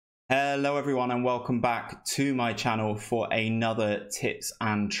Hello everyone and welcome back to my channel for another tips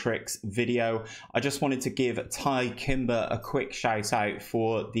and tricks video. I just wanted to give Ty Kimber a quick shout out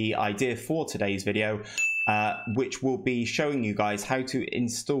for the idea for today's video, which will be showing you guys how to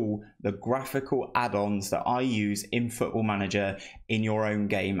install the graphical add-ons that I use in Football Manager in your own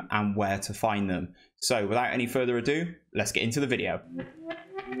game and where to find them. So without any further ado, let's get into the video.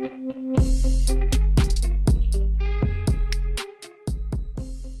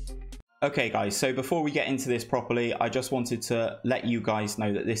 Okay guys, so before we get into this properly, I just wanted to let you guys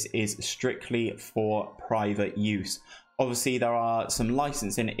know that this is strictly for private use. Obviously there are some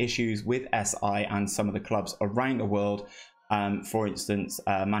licensing issues with SI and some of the clubs around the world. For instance,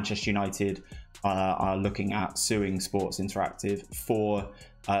 Manchester United are looking at suing Sports Interactive for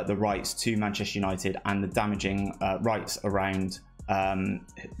the rights to Manchester United and the damaging rights around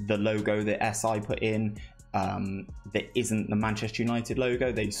the logo that SI put in. That isn't the Manchester United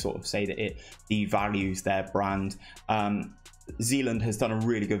logo. They sort of say that it devalues their brand. Zealand has done a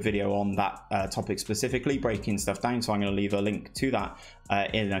really good video on that topic specifically, breaking stuff down, so I'm going to leave a link to that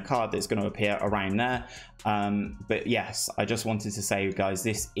in a card that's going to appear around there. But yes, I just wanted to say, guys,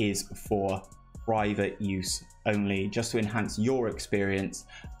 this is for private use only, just to enhance your experience.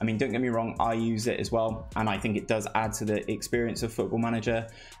 I mean, don't get me wrong, I use it as well, and I think it does add to the experience of Football Manager.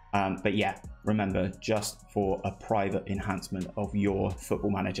 But yeah, remember, just for a private enhancement of your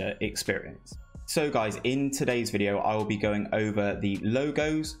Football Manager experience. So guys, in today's video, I will be going over the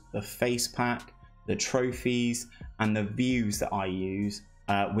logos, the Facepack, the trophies, and the views that I use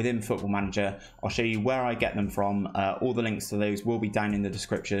within Football Manager. I'll show you where I get them from. All the links to those will be down in the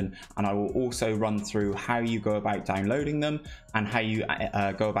description, and I will also run through how you go about downloading them and how you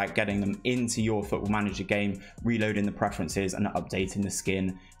go about getting them into your Football Manager game, reloading the preferences and updating the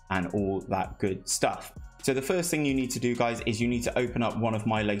skin and all that good stuff. So the first thing you need to do, guys, is you need to open up one of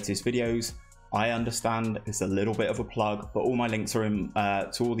my latest videos. I understand it's a little bit of a plug, but all my links are in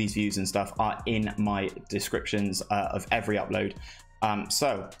to all these views and stuff are in my descriptions of every upload.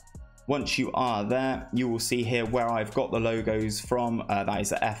 So once you are there, you will see here where I've got the logos from. That is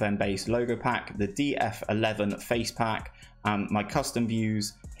the FM based logo pack, the DF11 face pack. My custom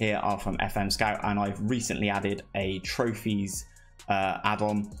views here are from FM Scout, and I've recently added a trophies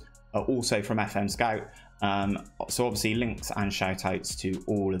add-on also from FM Scout. So obviously links and shout outs to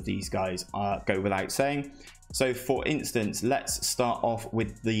all of these guys go without saying. So for instance, let's start off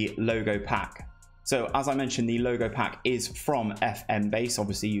with the logo pack. So as I mentioned, the logo pack is from FM Base.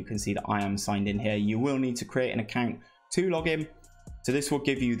 Obviously you can see that I am signed in here. You will need to create an account to log in. So this will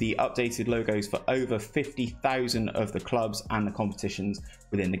give you the updated logos for over 50,000 of the clubs and the competitions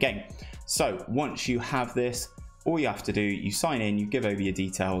within the game. So once you have this, all you have to do, you sign in, you give over your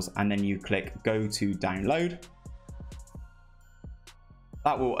details, and then you click go to download.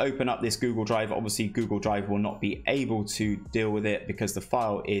 That will open up this Google Drive. Obviously Google Drive will not be able to deal with it because the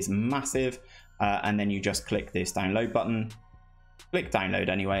file is massive. And then you just click this download button, click download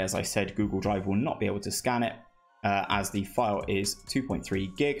anyway. As I said, Google Drive will not be able to scan it as the file is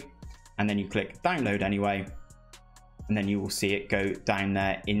 2.3 gig. And then you click download anyway, and then you will see it go down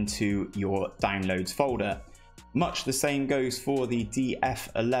there into your downloads folder. Much the same goes for the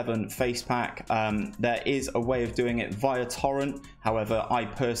DF11 face pack. There is a way of doing it via torrent. However, I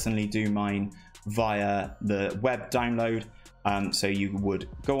personally do mine via the web download. So you would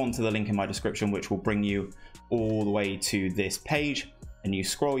go onto the link in my description, which will bring you all the way to this page, and you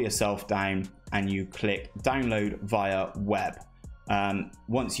scroll yourself down and you click download via web.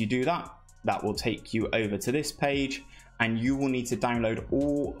 Once you do that, that will take you over to this page, and you will need to download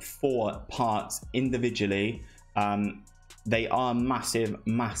all 4 parts individually. They are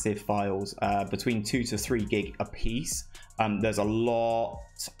massive files, between 2 to 3 gig a piece. There's a lot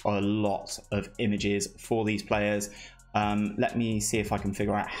of images for these players. Let me see if I can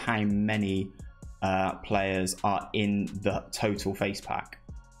figure out how many players are in the total face pack.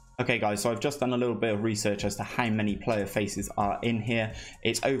 Okay guys, so I've just done a little bit of research as to how many player faces are in here.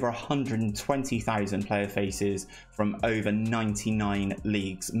 It's over 120,000 player faces from over 99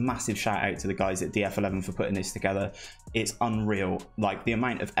 leagues. Massive shout out to the guys at DF11 for putting this together. It's unreal, like the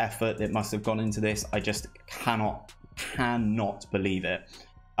amount of effort that must have gone into this. I just cannot believe it.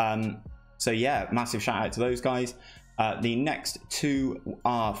 So yeah, massive shout out to those guys. The next 2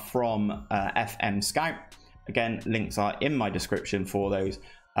 are from FM Scout. Again, links are in my description for those.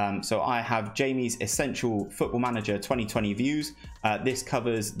 So I have Jamie's Essential Football Manager 2020 views. This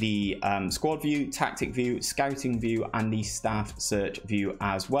covers the squad view, tactic view, scouting view, and the staff search view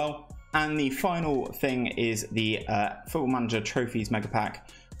as well. And the final thing is the Football Manager Trophies Mega Pack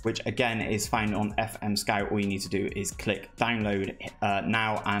which again is found on FM Scout. All you need to do is click download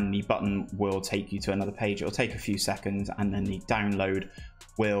now, and the button will take you to another page. It'll take a few seconds and then the download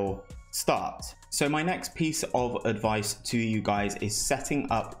will start. So my next piece of advice to you guys is setting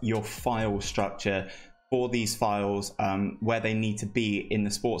up your file structure for these files where they need to be in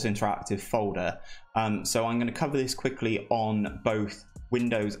the Sports Interactive folder. So I'm going to cover this quickly on both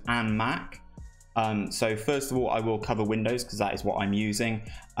Windows and Mac. So first of all, I will cover Windows because that is what I'm using.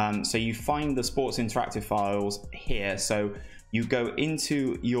 So you find the Sports Interactive files here. So you go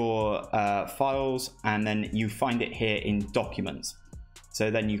into your files and then you find it here in Documents. So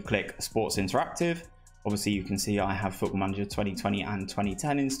then you click Sports Interactive. Obviously you can see I have Football Manager 2020 and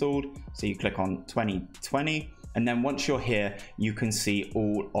 2010 installed. So you click on 2020, and then once you're here, you can see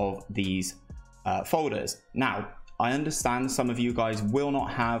all of these folders. Now, I understand some of you guys will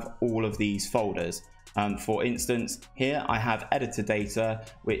not have all of these folders. For instance, here I have editor data,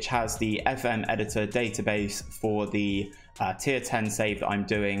 which has the FM editor database for the tier 10 save that I'm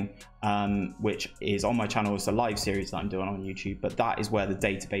doing, which is on my channel. It's a live series that I'm doing on YouTube, but that is where the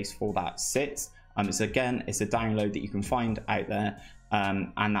database for that sits. It's a download that you can find out there,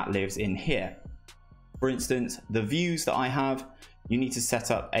 and that lives in here. For instance, the views that I have, you need to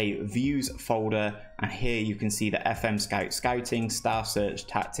set up a views folder, and here you can see the FM Scout scouting, staff search,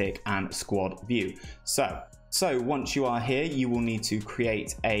 tactic, and squad view. So once you are here, you will need to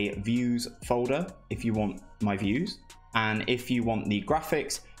create a views folder if you want my views, and if you want the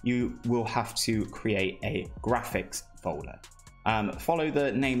graphics, you will have to create a graphics folder. Follow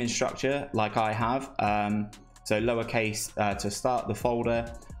the naming structure like I have, so lowercase to start the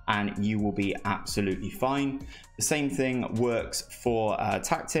folder, and you will be absolutely fine. The same thing works for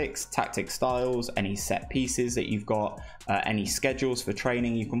tactics, tactic styles, any set pieces that you've got, any schedules for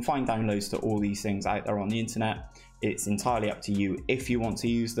training. You can find downloads to all these things out there on the internet. It's entirely up to you if you want to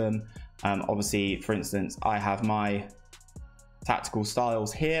use them. Obviously, for instance, I have my tactical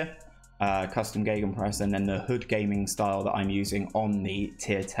styles here, custom gegenpress, and then the hood gaming style that I'm using on the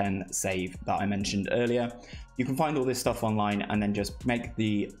tier 10 save that I mentioned earlier. You can find all this stuff online and then just make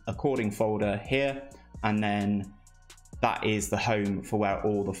the according folder here, and then that is the home for where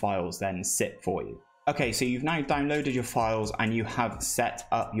all the files then sit for you. Okay, so you've now downloaded your files and you have set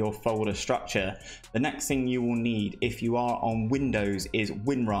up your folder structure. The next thing you will need if you are on Windows is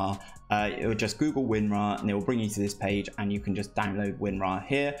WinRAR. It will just Google WinRAR and it will bring you to this page, and you can just download WinRAR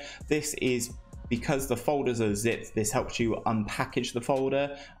here. This is because the folders are zipped. This helps you unpackage the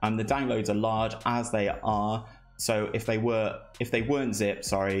folder, and the downloads are large as they are. So if they weren't zipped,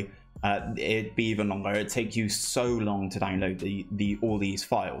 sorry, it'd be even longer. It'd take you so long to download all these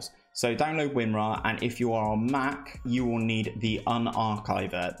files. So download WinRAR, and if you are on Mac, you will need the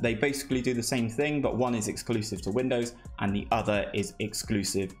Unarchiver. They basically do the same thing, but one is exclusive to Windows and the other is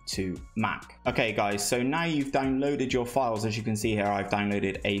exclusive to Mac. Okay guys, so now you've downloaded your files. As you can see here, I've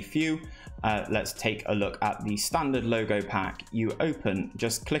downloaded a few. Let's take a look at the standard logo pack. You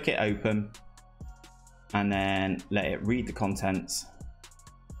just click it open, and then let it read the contents.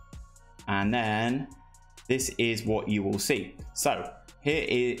 And then this is what you will see. So here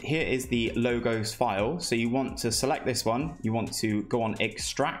is the logos file. So you want to select this one. You want to go on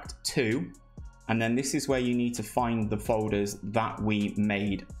extract to, and then this is where you need to find the folders that we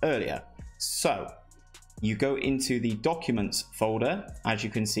made earlier. So you go into the documents folder. As you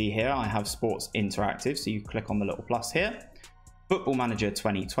can see here, I have Sports Interactive. So you click on the little plus here, Football Manager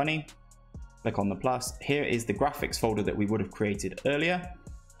 2020, click on the plus. Here is the graphics folder that we would have created earlier.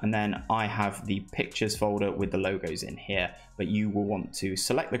 And then I have the pictures folder with the logos in here, but you will want to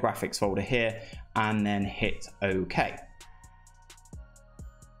select the graphics folder here and then hit OK.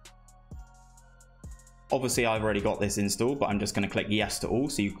 Obviously, I've already got this installed, but I'm just going to click yes to all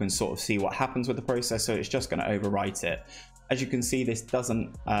so you can sort of see what happens with the process. So it's just going to overwrite it. As you can see, this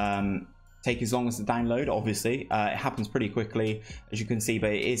doesn't take as long as the download. Obviously, it happens pretty quickly, as you can see,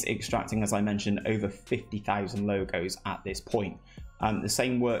 but it is extracting, as I mentioned, over 50,000 logos at this point. The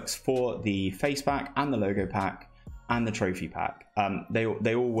same works for the Facepack and the logo pack and the trophy pack. They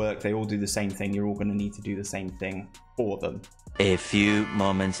all work, they all do the same thing. You're all going to need to do the same thing for them. A few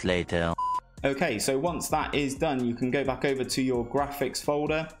moments later. Okay, so once that is done, you can go back over to your graphics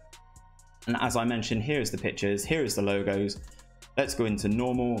folder. And as I mentioned, here's the pictures, here is the logos. Let's go into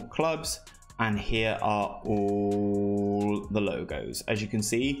normal clubs, and here are all the logos. As you can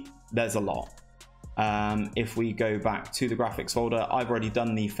see, there's a lot. If we go back to the graphics folder, I've already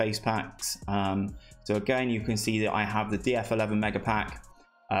done the face packs. So again, you can see that I have the DF11 mega pack,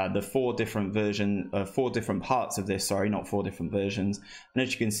 the four different parts of this, sorry, not 4 different versions. And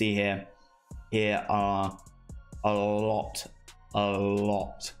as you can see here are a lot a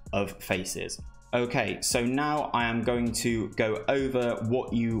lot of faces. Okay, so now I am going to go over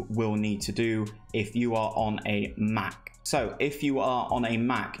what you will need to do if you are on a Mac. So if you are on a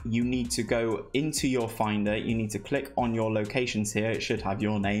Mac, you need to go into your Finder. You need to click on your locations here. It should have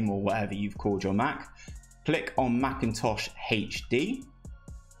your name or whatever you've called your Mac. Click on Macintosh HD,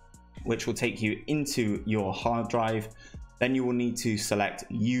 which will take you into your hard drive. Then you will need to select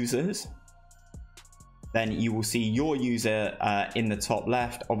users. Then you will see your user in the top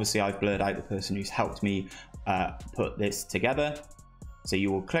left. Obviously, I've blurred out the person who's helped me put this together. So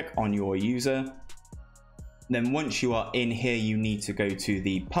you will click on your user. Then once you are in here, you need to go to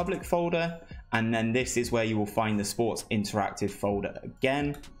the public folder. And then this is where you will find the Sports Interactive folder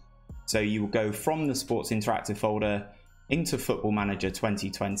again. So you will go from the Sports Interactive folder into Football Manager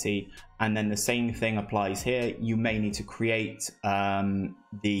 2020, and then the same thing applies here. You may need to create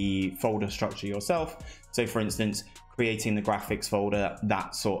the folder structure yourself. So for instance, creating the graphics folder,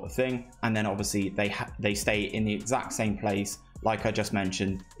 that sort of thing. And then obviously they stay in the exact same place, like I just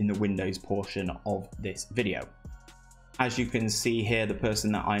mentioned, in the Windows portion of this video. As you can see here, the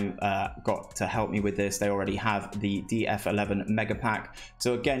person that I got to help me with this, they already have the DF11 Mega Pack.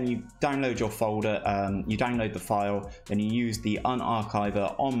 So again, you download your folder, you download the file, then you use the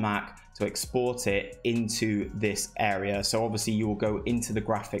unarchiver on Mac to export it into this area. So obviously you will go into the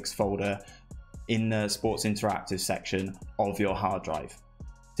graphics folder in the Sports Interactive section of your hard drive.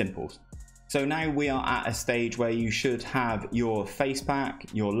 Simple. So now we are at a stage where you should have your face pack,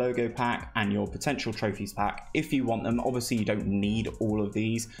 your logo pack, and your potential trophies pack if you want them. Obviously, you don't need all of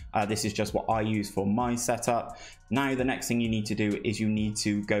these. This is just what I use for my setup. Now, the next thing you need to do is you need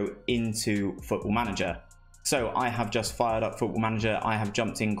to go into Football Manager. So I have just fired up Football Manager. I have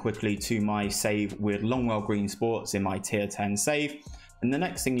jumped in quickly to my save with Longwell Green Sports in my tier 10 save. And the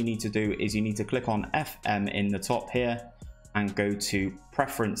next thing you need to do is you need to click on FM in the top here and go to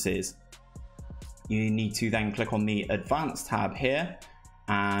Preferences. You need to then click on the Advanced tab here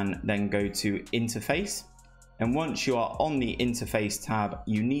and then go to Interface. And once you are on the Interface tab,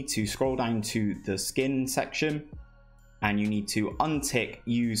 you need to scroll down to the Skin section and you need to untick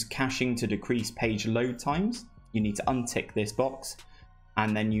Use Caching to decrease page load times. You need to untick this box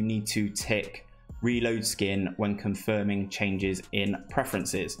and then you need to tick Reload Skin when confirming changes in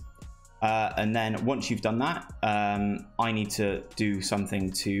preferences. And then once you've done that, I need to do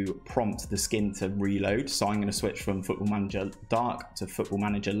something to prompt the skin to reload. So I'm going to switch from Football Manager Dark to Football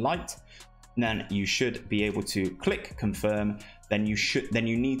Manager Light. And then you should be able to click confirm. Then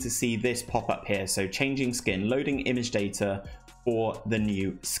you need to see this pop up here. So changing skin, loading image data for the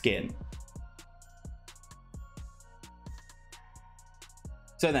new skin.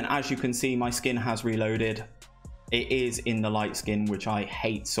 So then as you can see, my skin has reloaded. It is in the light skin, which I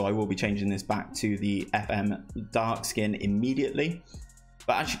hate, so I will be changing this back to the FM dark skin immediately.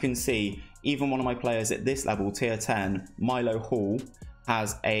 But as you can see, even one of my players at this level, tier 10, Milo Hall,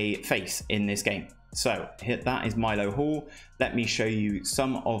 has a face in this game. So that is Milo Hall. Let me show you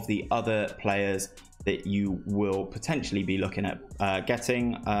some of the other players that you will potentially be looking at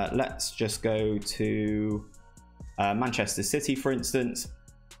getting. Let's just go to Manchester City, for instance.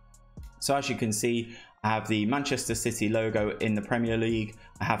 So as you can see, I have the Manchester City logo in the Premier League.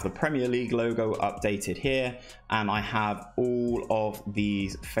 I have the Premier League logo updated here, and I have all of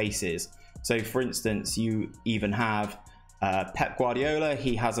these faces. So for instance, you even have Pep Guardiola.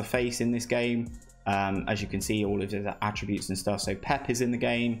 He has a face in this game. As you can see, all of his attributes and stuff. So Pep is in the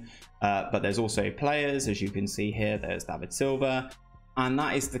game, but there's also players, as you can see here. There's David Silva. And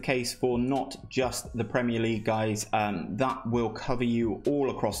that is the case for not just the Premier League, guys. That will cover you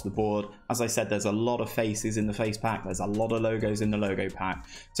all across the board. As I said, there's a lot of faces in the face pack. There's a lot of logos in the logo pack.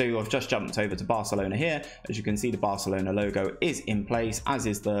 So I've just jumped over to Barcelona here. As you can see, the Barcelona logo is in place, as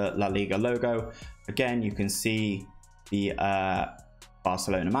is the La Liga logo. Again, you can see the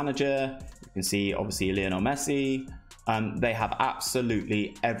Barcelona manager. You can see, obviously, Lionel Messi. They have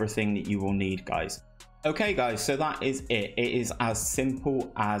absolutely everything that you will need, guys. Okay guys, so that is it. It is as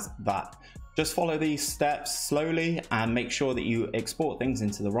simple as that. Just follow these steps slowly and make sure that you export things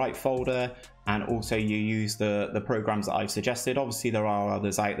into the right folder, and also you use the programs that I've suggested. Obviously there are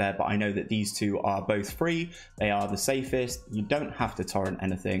others out there, but I know that these two are both free. They are the safest. You don't have to torrent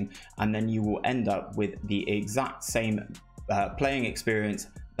anything, and then you will end up with the exact same playing experience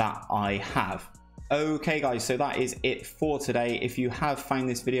that I have. Okay guys, so that is it for today. If you have found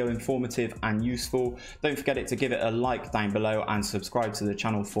this video informative and useful, don't forget to give it a like down below and subscribe to the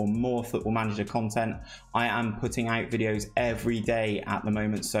channel for more Football Manager content. I am putting out videos every day at the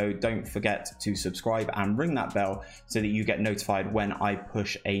moment, so don't forget to subscribe and ring that bell so that you get notified when I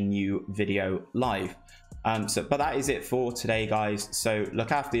push a new video live. But that is it for today, guys. So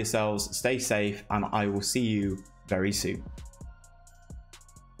look after yourselves, stay safe, and I will see you very soon.